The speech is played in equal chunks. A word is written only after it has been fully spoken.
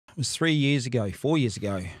was 4 years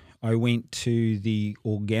ago, I went to the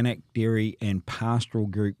Organic Dairy and Pastoral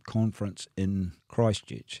Group Conference in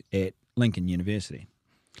Christchurch at Lincoln University.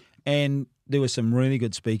 And there were some really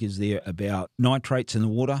good speakers there about nitrates in the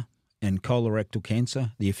water and colorectal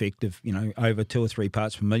cancer, the effect of, over 2 or 3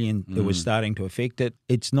 parts per million that was starting to affect it.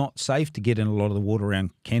 It's not safe to get in a lot of the water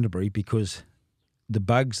around Canterbury because the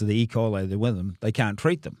bugs, the E. coli, they're with them, they can't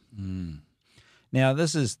treat them. Now,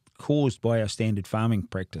 this is caused by our standard farming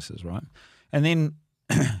practices, right? And then,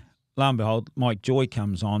 lo and behold, Mike Joy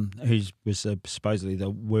comes on, who was supposedly the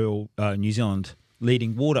world, New Zealand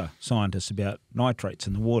leading water scientist about nitrates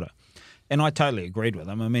in the water. And I totally agreed with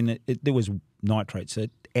him. I mean, there was nitrates at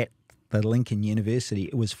the Lincoln University.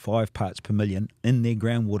 It was 5 parts per million in their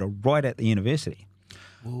groundwater right at the university.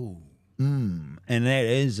 Whoa. And that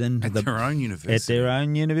is At their own university? At their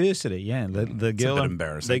own university, yeah. The girl, a bit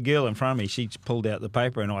embarrassing. The girl in front of me, she pulled out the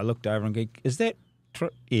paper and I looked over and go, is that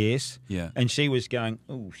true? Yes. Yeah. And she was going,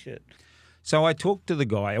 oh, shit. So I talked to the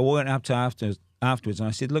guy. I went up to afterwards and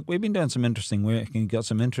I said, look, we've been doing some interesting work and got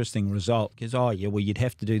some interesting results. Because, you'd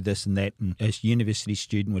have to do this and that. And a university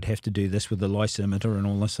student would have to do this with the lysimeter and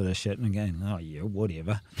all this sort of shit. And again,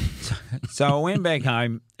 whatever. So I went back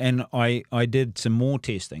home and I did some more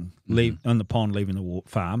testing on the pond leaving the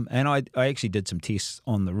farm. And I actually did some tests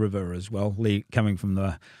on the river as well, coming from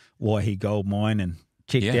the Waihi gold mine, and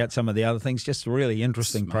checked out some of the other things. Just a really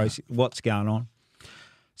interesting process, what's going on.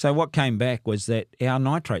 So what came back was that our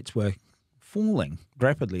nitrates were falling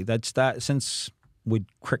rapidly. They'd start, since we'd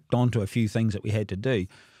cricked onto a few things that we had to do,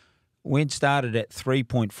 we'd started at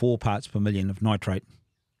 3.4 parts per million of nitrate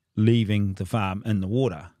leaving the farm in the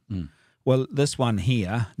water. Well, this one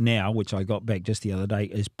here now, which I got back just the other day,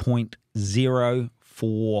 is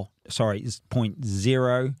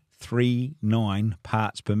 0.039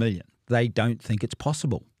 parts per million. They don't think it's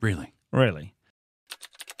possible. Really? Really.